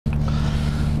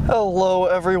Hello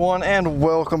everyone and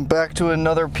welcome back to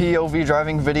another POV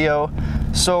driving video.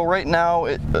 So right now,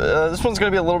 this one's going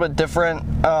to be a little bit different.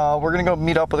 We're going to go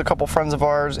meet up with a couple friends of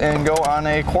ours and go on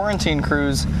a quarantine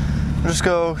cruise. We'll just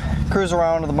go cruise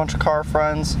around with a bunch of car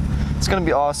friends. It's going to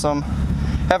be awesome.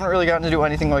 Haven't really gotten to do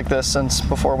anything like this since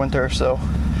before winter, so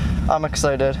I'm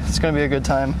excited. It's going to be a good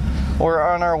time. We're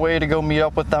on our way to go meet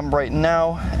up with them right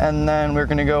now, and then we're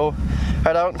going to go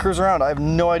head out and cruise around. I have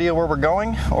no idea where we're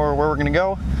going or where we're going to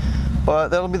go, but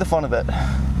that'll be the fun of it.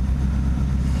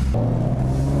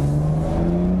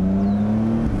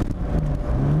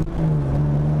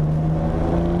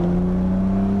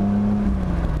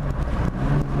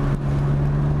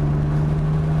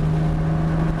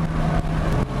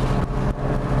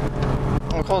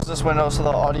 I'll close this window so the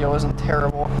audio isn't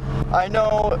terrible. I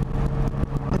know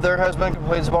there has been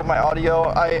complaints about my audio.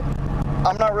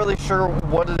 I'm not really sure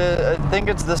what it is. I think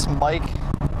it's this mic,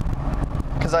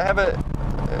 because I have it.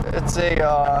 It's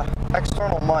a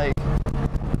external mic,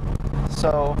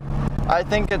 so I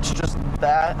think it's just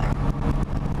that.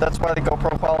 That's why the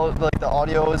GoPro quality, like the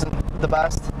audio, isn't the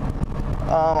best.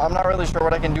 I'm not really sure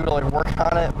what I can do to like work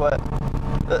on it, but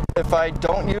if I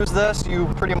don't use this, you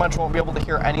pretty much won't be able to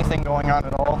hear anything going on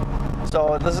at all.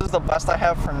 So this is the best I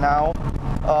have for now.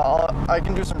 I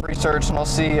can do some research and I'll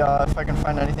see if I can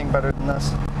find anything better than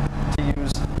this to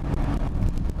use.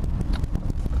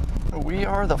 We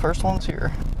are the first ones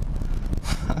here.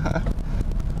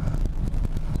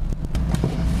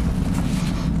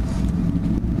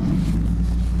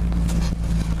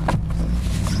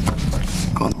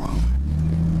 Going wrong.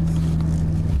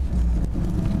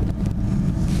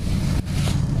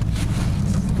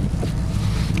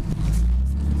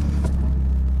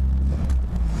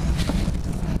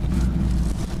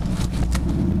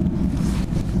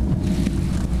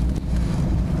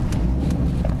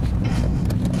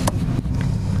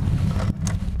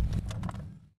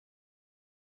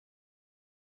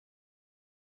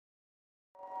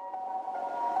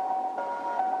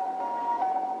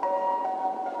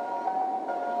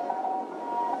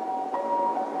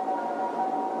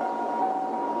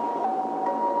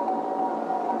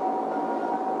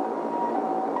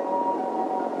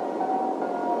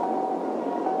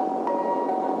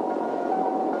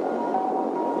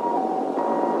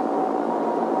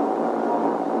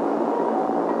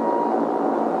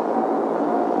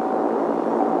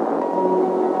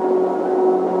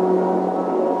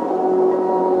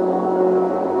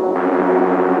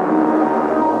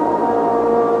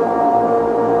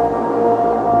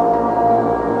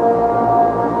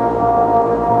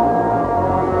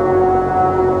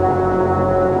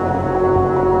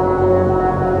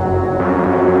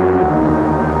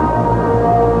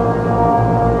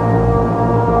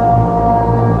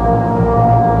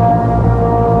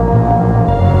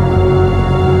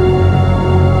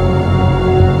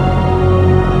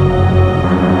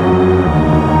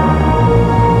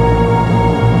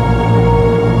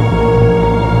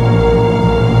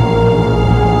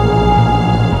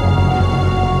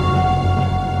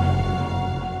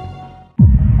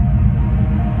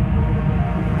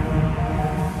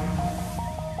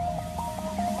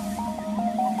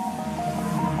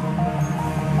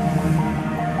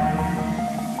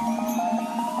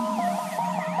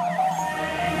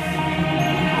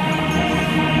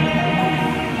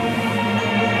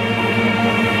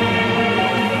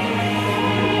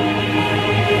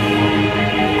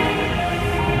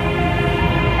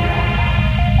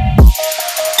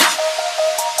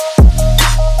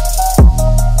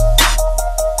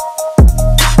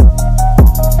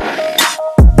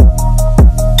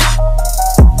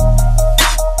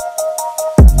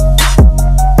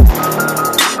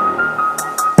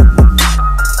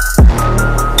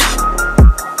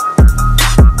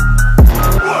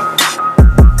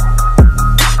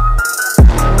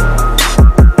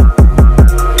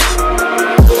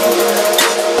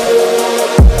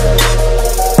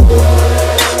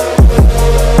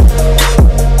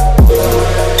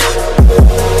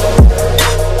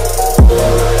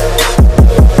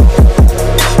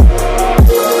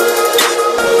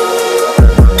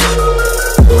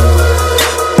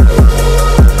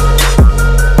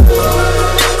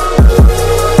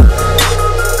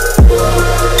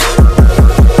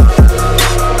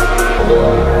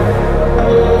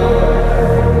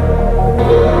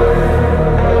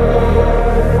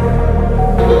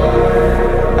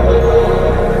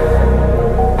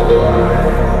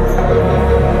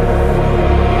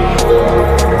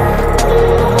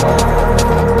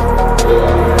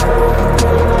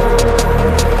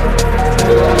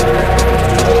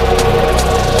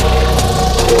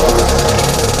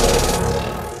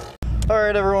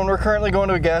 currently going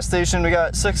to a gas station. We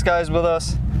got 6 guys with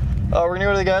us. We're gonna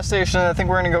go to the gas station. I think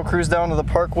we're gonna go cruise down to the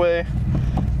Parkway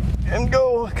and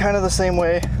go kind of the same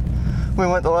way we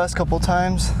went the last couple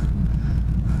times.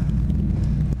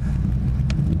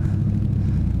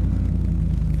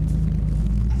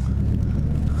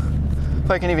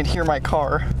 If I can even hear my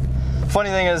car. Funny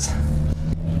thing is,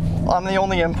 I'm the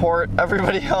only import.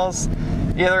 Everybody else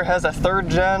either has a third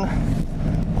gen.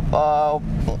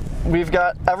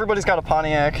 Everybody's got a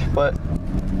Pontiac, but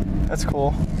that's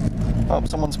cool. Oh,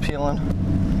 someone's peeling.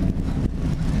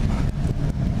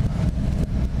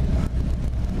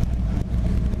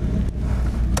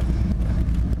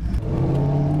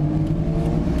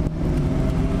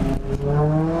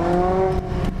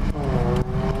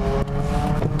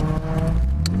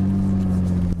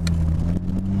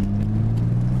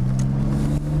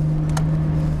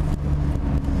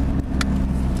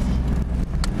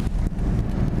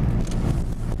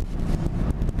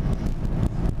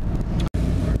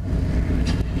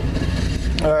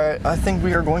 Alright, I think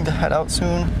we are going to head out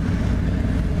soon.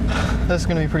 This is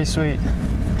going to be pretty sweet.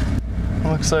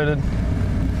 I'm excited.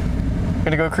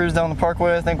 Gonna go cruise down the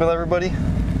Parkway, I think, with everybody.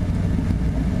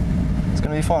 It's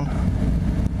going to be fun.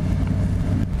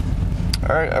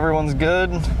 Alright, everyone's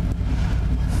good.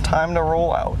 Time to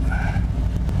roll out.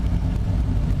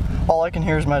 All I can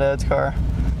hear is my dad's car.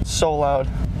 It's so loud.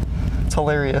 It's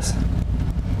hilarious.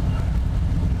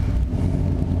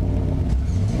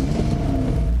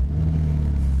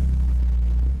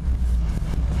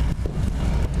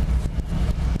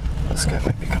 This guy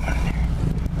might be coming in here.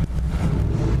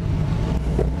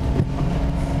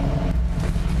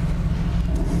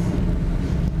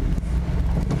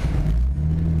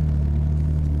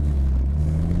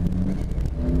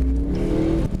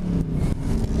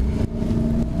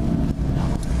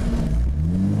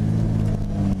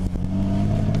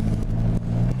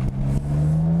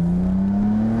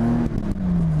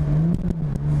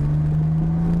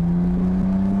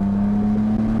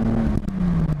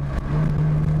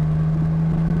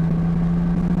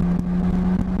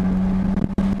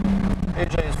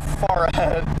 AJ is far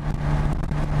ahead.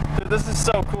 Dude, this is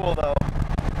so cool though.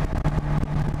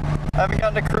 I haven't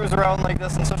gotten to cruise around like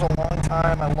this in such a long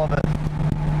time. I love it.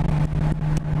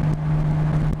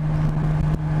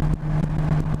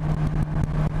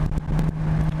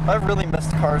 I've really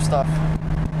missed car stuff.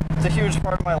 It's a huge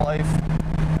part of my life.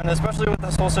 And especially with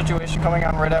this whole situation coming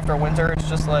on right after winter, it's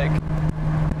just like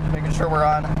making sure we're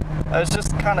on. It's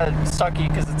just kind of sucky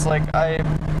because it's like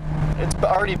it's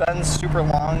already been super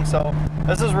long, so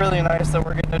this is really nice that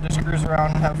we're getting to just cruise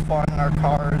around and have fun in our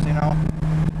cars, you know?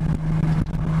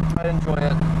 I enjoy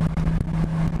it.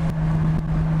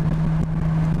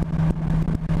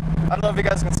 I don't know if you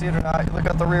guys can see it or not. You look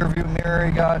at the rear view mirror,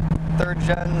 you got third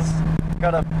gens,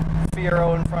 got a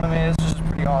Fiero in front of me. It's just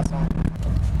pretty awesome.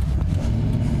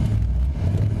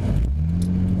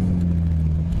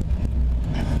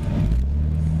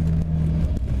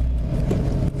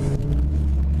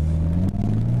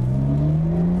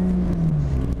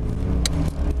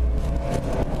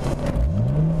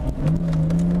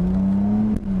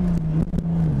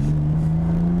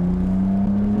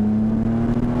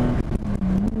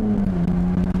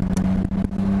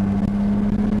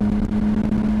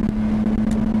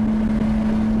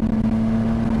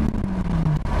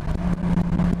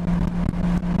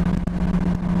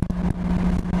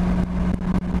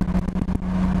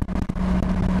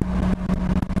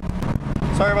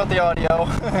 Sorry about the audio.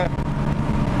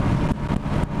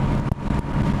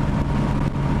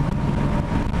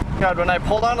 God, when I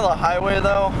pulled onto the highway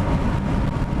though,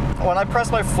 when I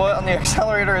pressed my foot on the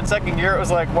accelerator in second gear, it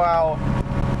was like, wow,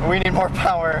 we need more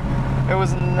power. It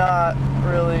was not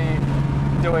really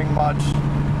doing much.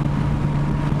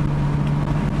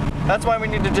 That's why we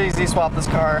need to Jay-Z swap this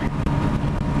car.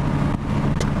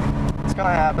 It's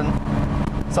gonna happen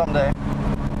someday.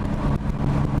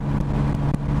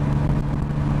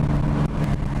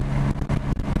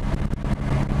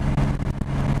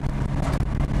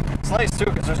 It's nice too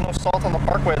because there's no salt on the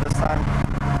Parkway this time.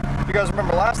 If you guys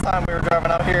remember last time we were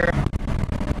driving out here,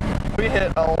 we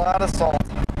hit a lot of salt.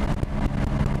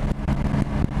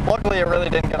 Luckily it really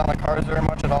didn't get on the cars very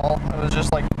much at all. It was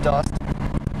just like dust.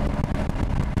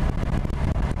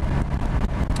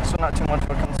 So not too much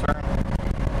of a concern.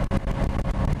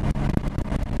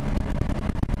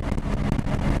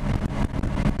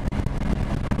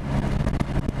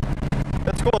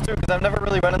 It's cool too because I've never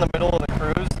really been in the middle of the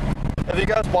cruise. If you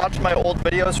guys watched my old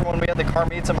videos from when we had the car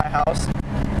meets at my house,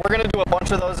 we're going to do a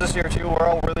bunch of those this year too. We're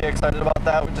all really excited about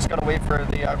that. We just got to wait for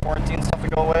the quarantine stuff to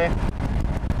go away.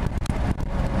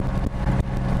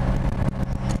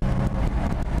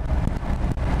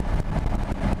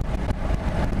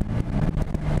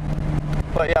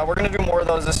 But yeah, we're gonna do more of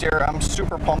those this year. I'm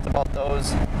super pumped about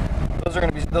those.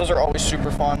 Those are always super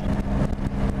fun.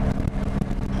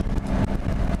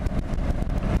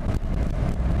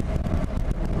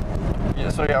 Yeah,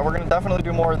 so yeah, we're gonna definitely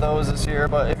do more of those this year.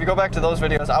 But if you go back to those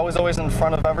videos, I was always in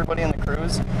front of everybody in the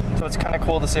cruise, so it's kind of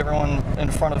cool to see everyone in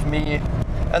front of me,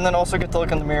 and then also get to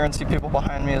look in the mirror and see people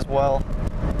behind me as well.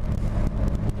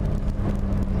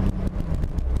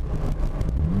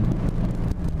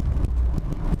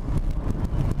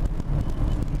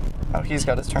 Oh, he's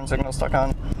got his turn signal stuck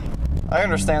on. I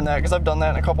understand that, because I've done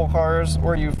that in a couple cars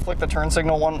where you flick the turn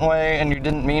signal one way and you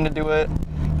didn't mean to do it,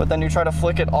 but then you try to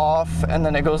flick it off and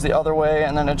then it goes the other way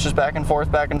and then it's just back and forth.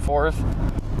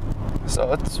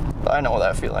 So I know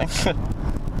that feeling.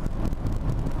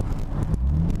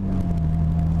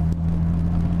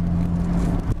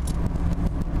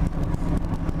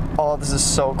 Oh, this is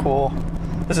so cool.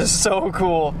 This is so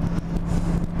cool.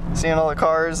 Seeing all the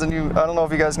cars, and I don't know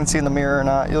if you guys can see in the mirror or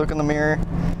not. You look in the mirror,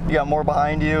 you got more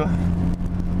behind you.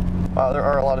 Wow, there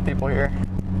are a lot of people here.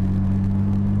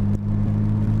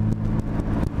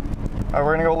 All right,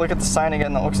 we're gonna go look at the sign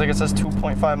again. That looks like it says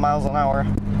 2.5 miles an hour.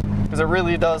 Because it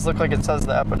really does look like it says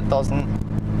that, but it doesn't.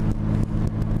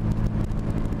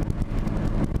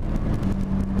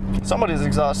 Somebody's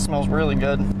exhaust smells really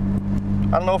good.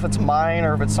 I don't know if it's mine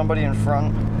or if it's somebody in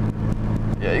front.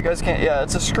 Yeah, you guys can't, yeah,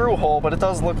 it's a screw hole, but it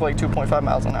does look like 2.5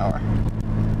 miles an hour.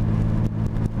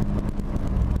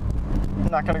 I'm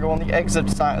not gonna go on the exit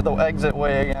sign, the exit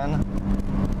way again.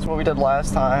 That's what we did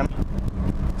last time.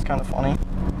 It's kind of funny.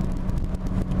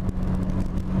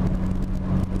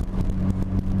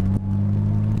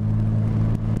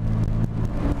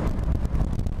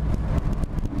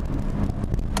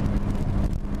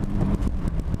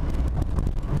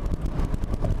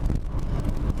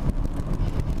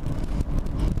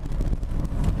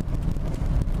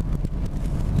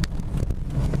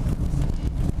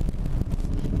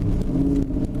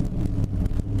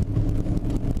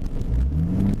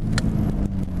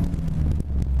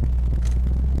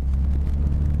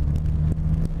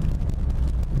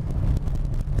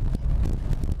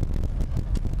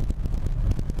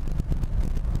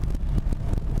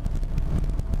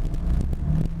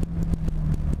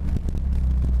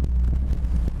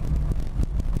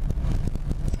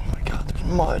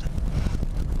 Mud.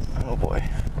 Oh boy.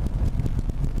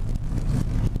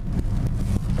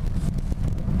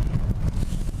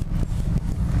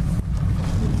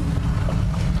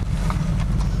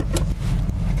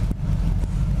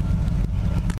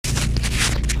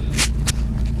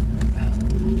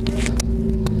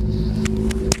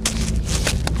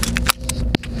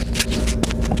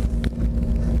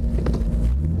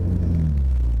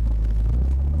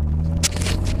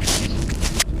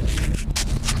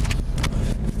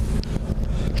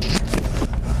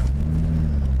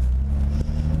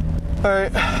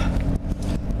 Alright,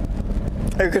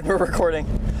 you're good, we're recording.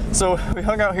 So we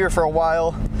hung out here for a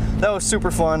while. That was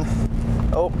super fun.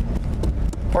 Oh,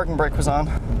 parking brake was on.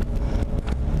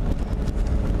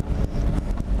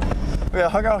 We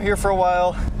hung out here for a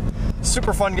while.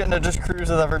 Super fun getting to just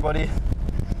cruise with everybody.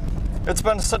 It's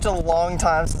been such a long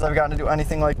time since I've gotten to do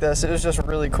anything like this. It was just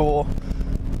really cool.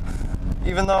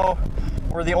 Even though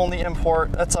we're the only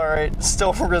import, that's alright.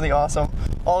 Still really awesome.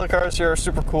 All the cars here are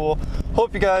super cool.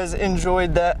 Hope you guys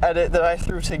enjoyed that edit that I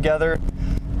threw together.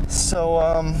 So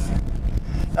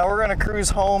now we're gonna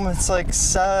cruise home. It's like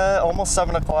almost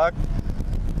 7 o'clock.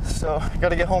 So I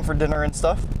gotta get home for dinner and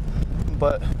stuff.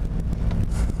 But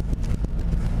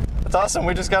it's awesome.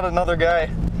 We just got another guy.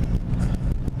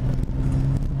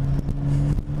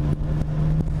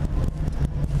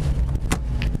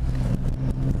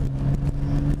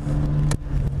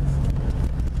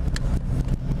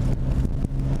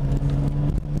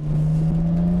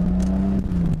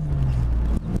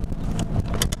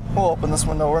 We'll open this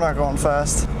window, we're not going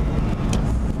fast.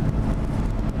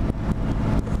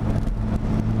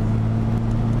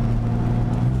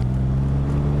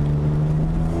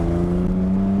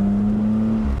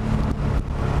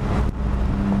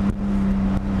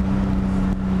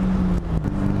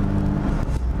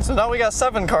 So now we got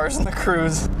 7 cars in the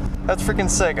cruise. That's freaking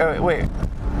sick. Oh, wait.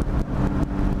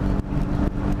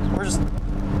 We're just...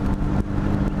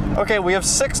 Okay, we have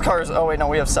 6 cars. Oh wait, no,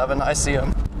 we have 7. I see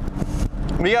them.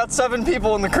 We got 7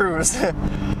 people in the cruise.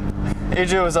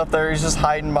 AJ was up there. He's just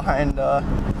hiding behind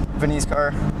Vinny's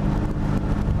car.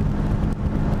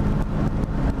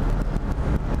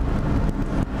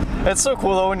 It's so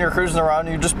cool though when you're cruising around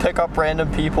and you just pick up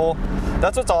random people.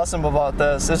 That's what's awesome about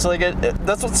this. It's like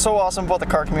that's what's so awesome about the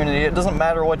car community. It doesn't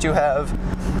matter what you have.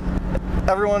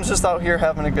 Everyone's just out here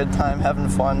having a good time, having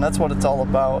fun. That's what it's all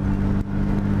about.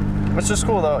 It's just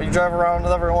cool though. You drive around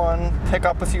with everyone, pick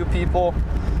up a few people.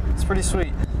 It's pretty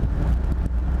sweet.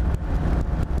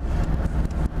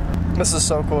 This is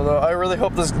so cool though. I really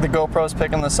hope the GoPro's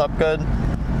picking this up good,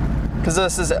 because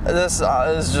this is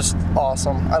just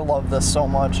awesome. I love this so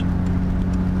much.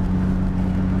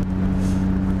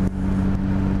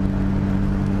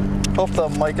 Hope the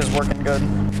mic is working good.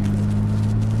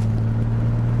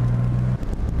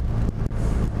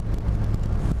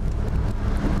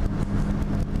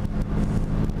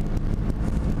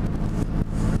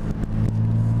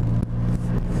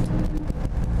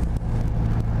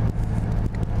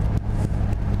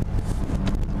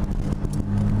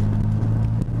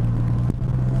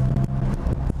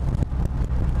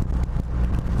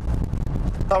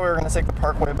 Thought we were gonna take the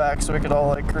parkway back so we could all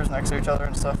like cruise next to each other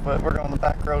and stuff, but we're going the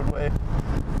back roadway.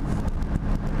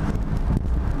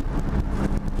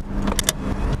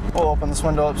 We'll open this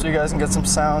window up so you guys can get some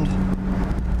sound.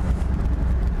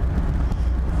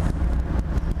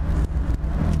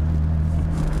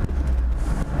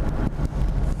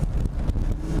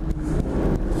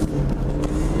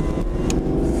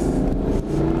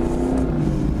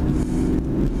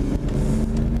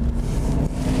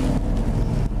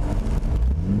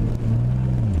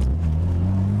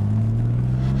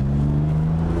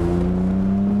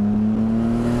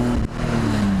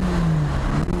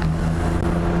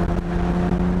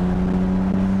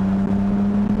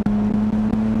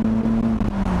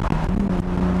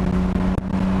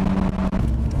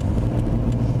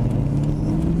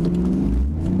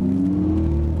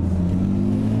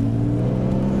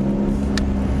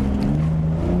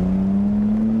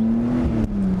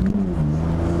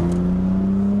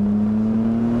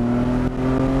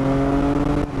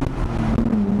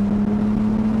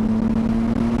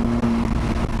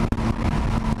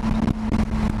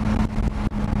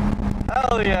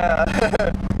 Hell yeah!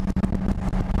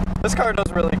 This car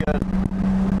does really good.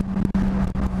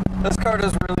 This car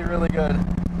does really, really good.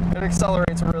 It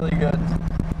accelerates really good.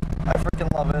 I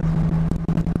freaking love it.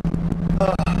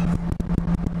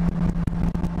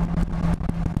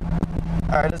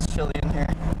 Alright, it's chilly in here.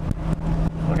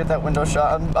 Look at that window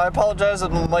shot. I apologize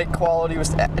if the mic quality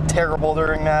was terrible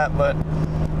during that, but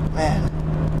man.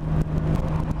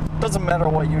 Doesn't matter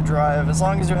what you drive, as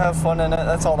long as you have fun in it,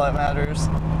 that's all that matters.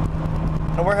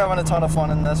 And we're having a ton of fun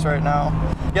in this right now.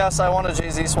 Yes, I want a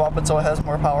JZ swap it so it has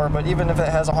more power, but even if it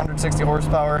has 160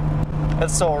 horsepower,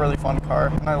 it's still a really fun car,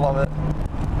 and I love it.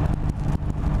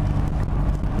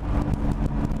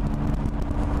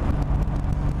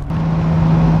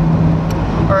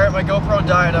 Alright, my GoPro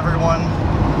died, everyone.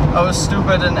 I was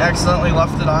stupid and accidentally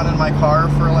left it on in my car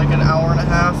for like an hour and a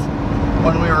half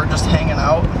when we were just hanging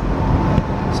out.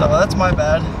 So that's my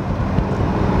bad.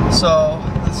 So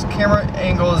this camera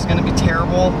angle is going to be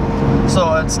terrible,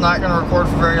 so it's not going to record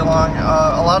for very long.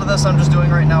 A lot of this I'm just doing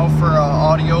right now for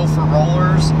audio for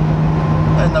rollers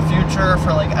in the future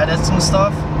for like edits and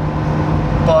stuff.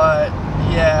 But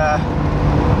yeah,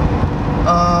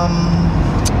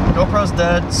 GoPro's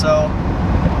dead, so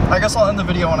I guess I'll end the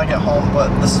video when I get home.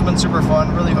 But this has been super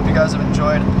fun. Really hope you guys have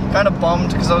enjoyed. Kind of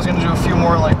bummed because I was going to do a few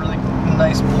more like really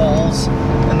nice pulls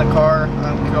in the car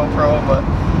on GoPro, but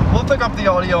we'll pick up the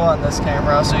audio on this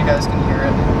camera so you guys can hear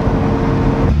it.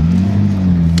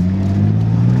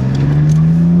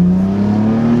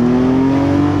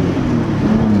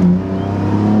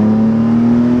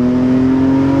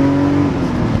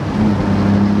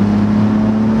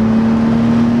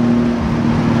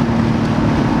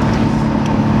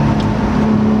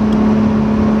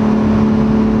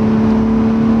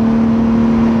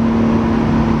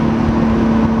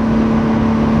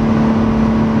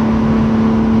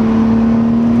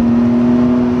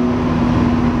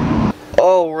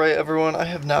 Everyone, I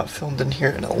have not filmed in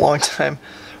here in a long time,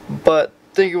 but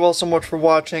thank you all so much for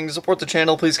watching. To support the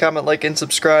channel, please comment, like, and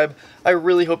subscribe. I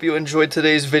really hope you enjoyed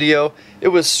today's video. It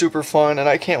was super fun, and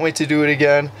I can't wait to do it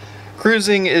again.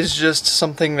 Cruising is just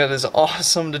something that is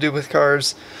awesome to do with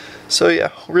cars. So yeah,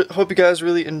 hope you guys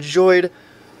really enjoyed.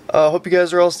 Hope you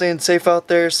guys are all staying safe out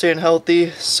there, staying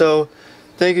healthy. So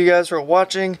thank you guys for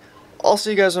watching. I'll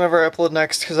see you guys whenever I upload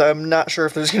next, because I'm not sure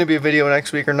if there's going to be a video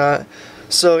next week or not.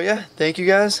 So yeah, thank you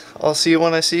guys. I'll see you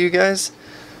when I see you guys.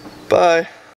 Bye.